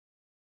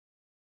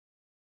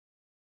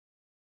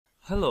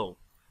Hello,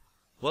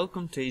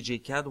 welcome to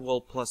AGA-CAD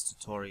Wall Plus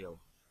tutorial.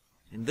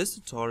 In this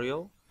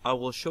tutorial, I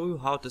will show you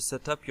how to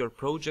set up your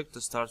project to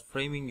start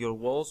framing your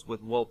walls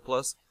with Wall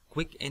Plus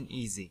quick and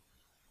easy.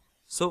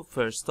 So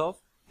first off,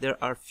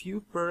 there are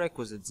few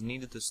prerequisites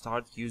needed to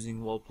start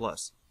using Wall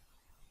Plus.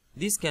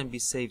 These can be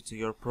saved to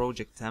your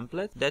project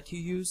template that you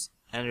use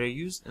and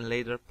reused in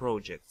later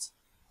projects.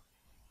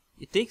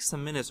 It takes a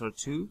minute or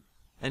two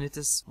and it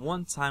is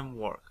one-time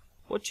work.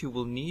 What you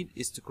will need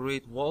is to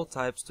create wall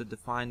types to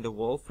define the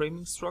wall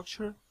framing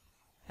structure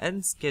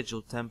and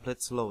schedule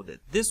templates loaded.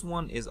 This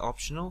one is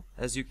optional,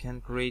 as you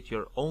can create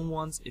your own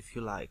ones if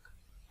you like.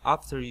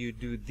 After you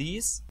do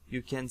these,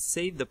 you can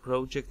save the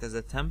project as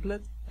a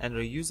template and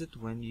reuse it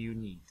when you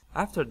need.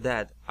 After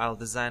that, I'll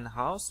design a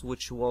house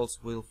which walls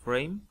will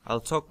frame.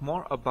 I'll talk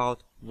more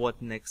about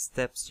what next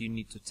steps you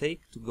need to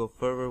take to go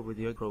further with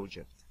your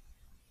project.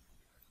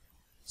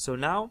 So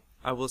now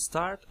I will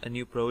start a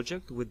new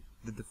project with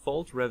the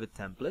default Revit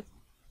template.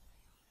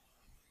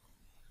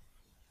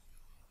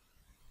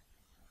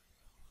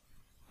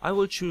 I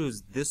will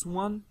choose this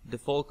one,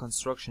 default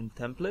construction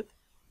template,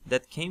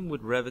 that came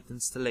with Revit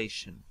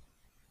installation.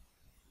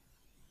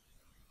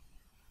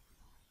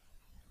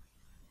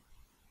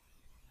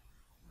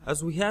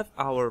 As we have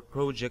our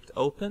project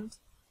opened,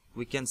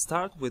 we can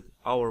start with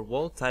our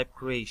wall type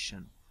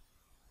creation.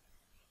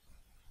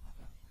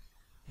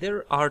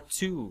 There are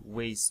two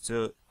ways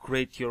to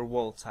create your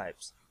wall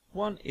types.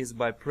 One is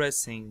by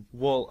pressing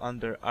Wall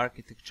under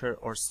Architecture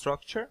or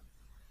Structure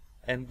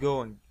and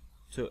going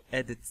to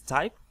Edit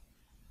Type,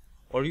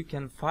 or you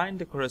can find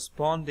the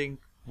corresponding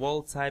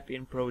wall type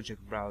in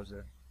Project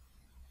Browser.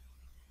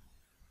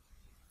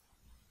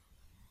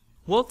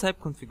 Wall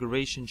type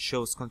configuration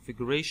shows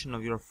configuration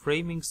of your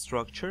framing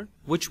structure,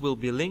 which will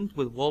be linked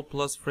with Wall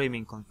Plus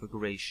framing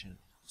configuration.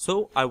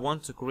 So I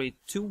want to create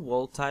two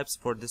wall types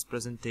for this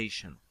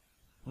presentation.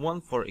 One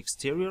for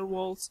exterior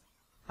walls,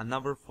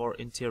 another for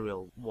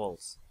interior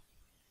walls.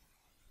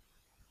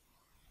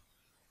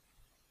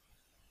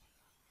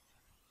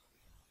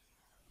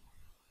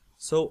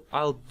 So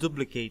I'll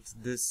duplicate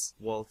this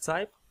wall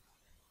type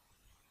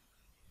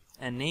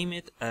and name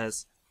it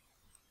as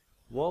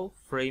Wall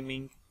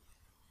Framing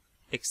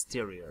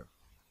Exterior.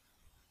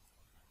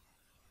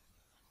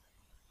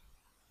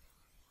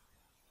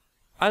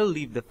 I'll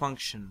leave the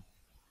function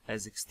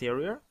as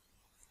exterior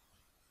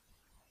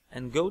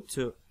and go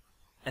to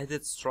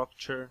Edit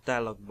Structure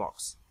dialog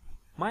box.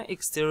 My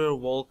exterior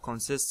wall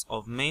consists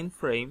of main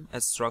frame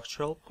as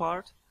structural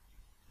part,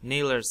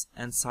 nailers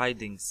and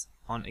sidings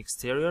on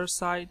exterior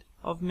side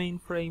of main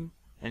frame,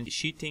 and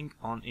sheeting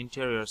on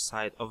interior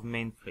side of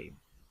main frame.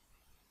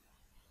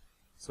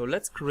 So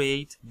let's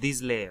create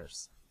these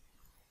layers.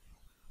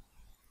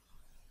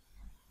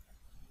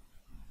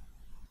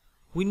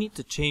 We need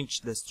to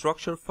change the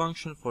structure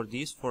function for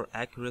these for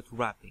accurate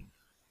wrapping.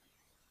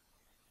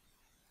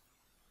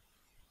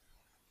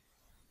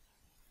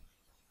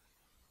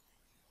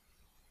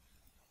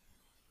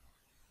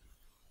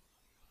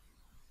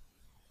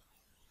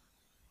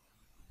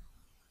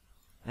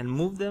 And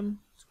move them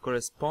to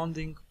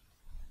corresponding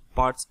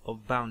parts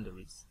of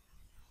boundaries.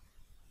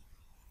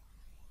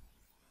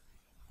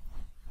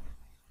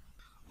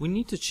 We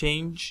need to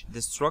change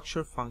the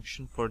structure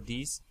function for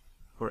these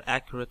for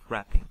accurate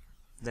wrapping.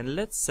 Then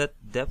let's set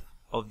depth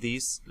of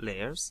these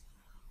layers.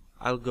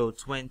 I'll go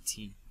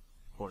 20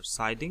 for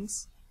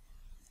sidings,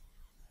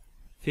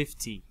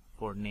 50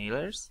 for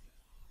nailers.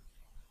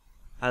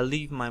 I'll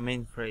leave my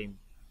main frame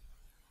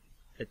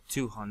at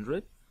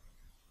 200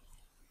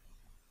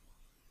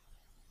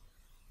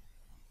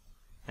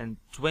 and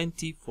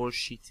 20 for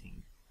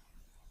sheeting.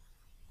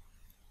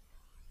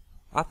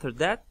 After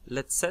that,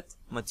 let's set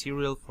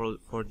material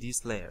for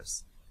these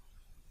layers.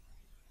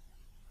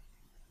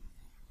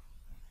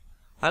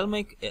 I'll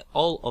make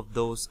all of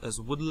those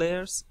as wood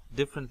layers.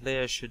 Different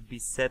layers should be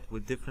set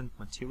with different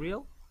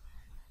material.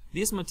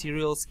 These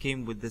materials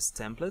came with this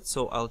template,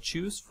 so I'll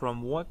choose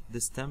from what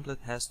this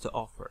template has to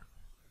offer.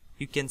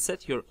 You can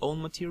set your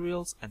own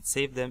materials and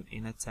save them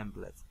in a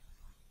template.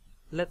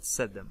 Let's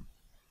set them.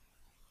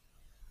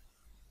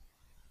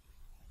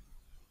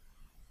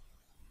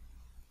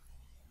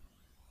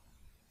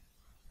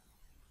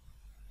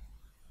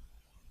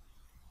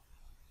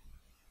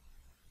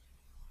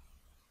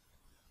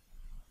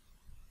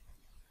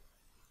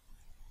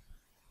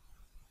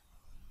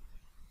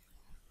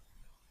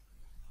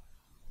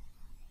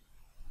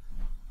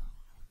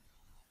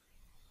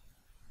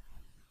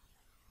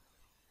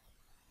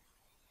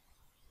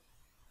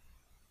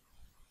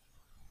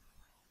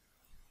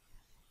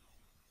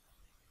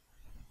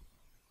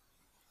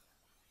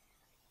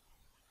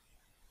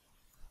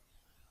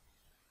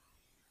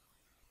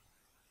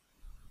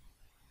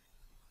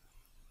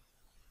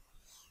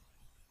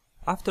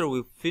 After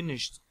we've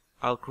finished,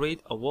 I'll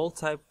create a wall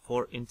type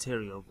for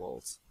interior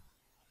walls.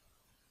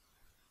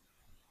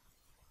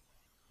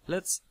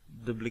 Let's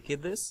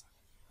duplicate this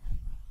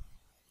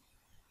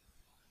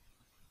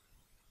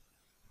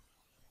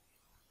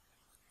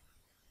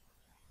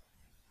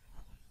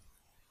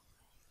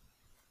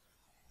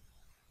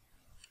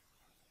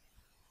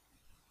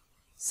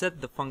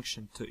Set the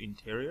function to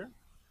interior.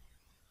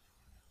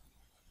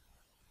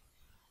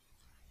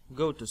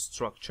 Go to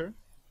structure.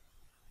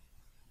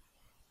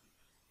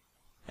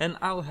 And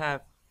I'll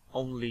have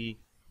only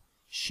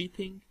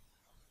sheeting,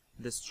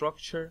 the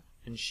structure,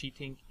 and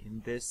sheeting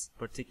in this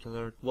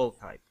particular wall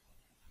type.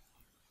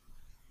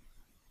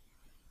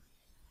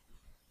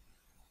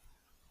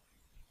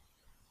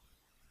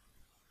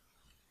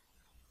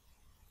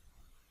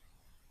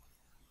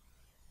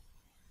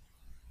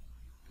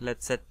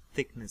 Let's set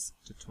thickness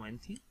to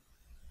 20,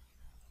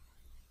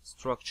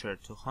 structure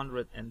to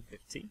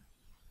 150,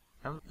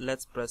 and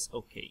let's press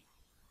OK.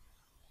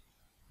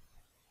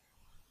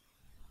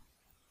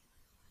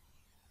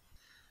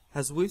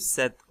 As we've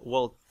set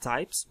wall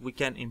types, we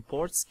can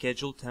import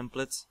schedule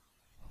templates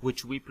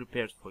which we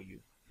prepared for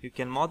you. You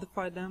can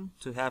modify them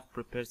to have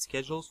prepared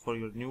schedules for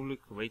your newly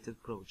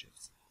created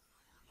projects.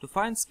 To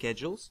find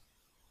schedules,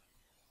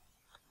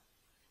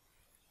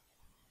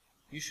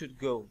 you should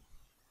go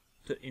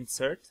to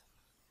Insert,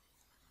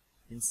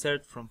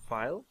 Insert from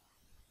File,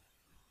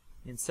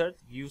 Insert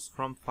Views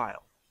from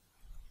File.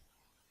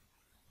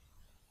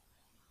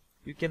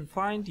 You can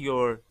find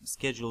your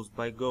schedules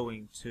by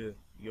going to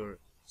your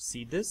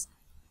C disk,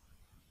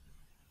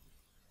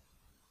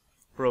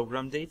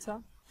 Program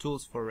Data,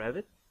 Tools for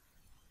Revit.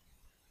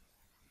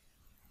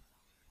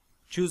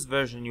 Choose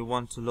version you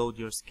want to load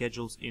your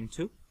schedules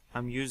into.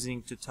 I'm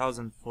using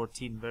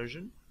 2014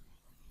 version,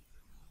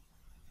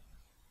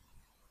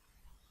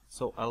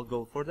 so I'll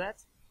go for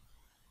that.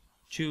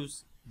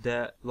 Choose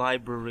the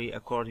library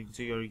according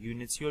to your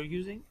units you're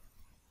using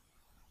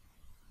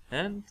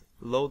and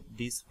load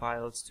these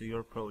files to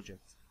your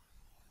project.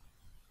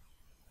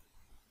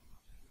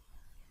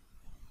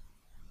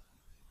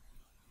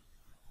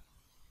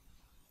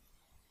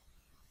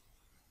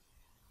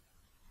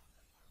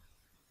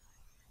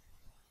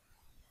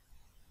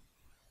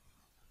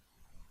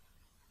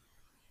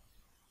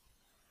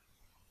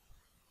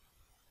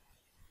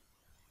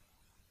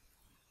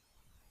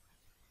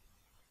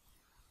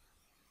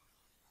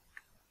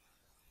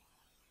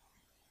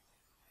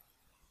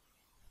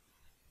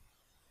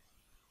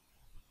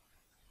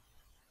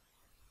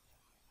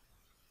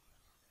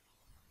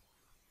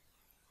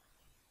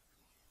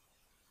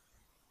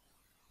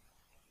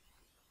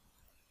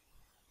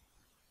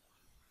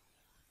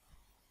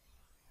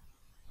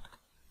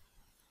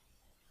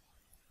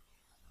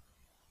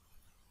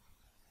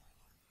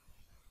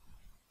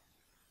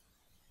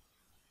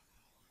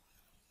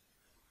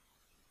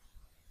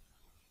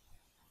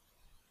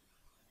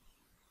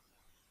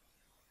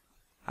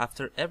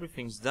 After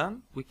everything's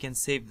done, we can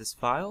save this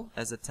file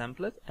as a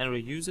template and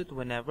reuse it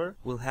whenever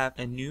we'll have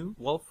a new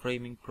wall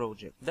framing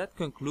project. That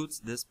concludes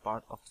this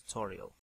part of the tutorial.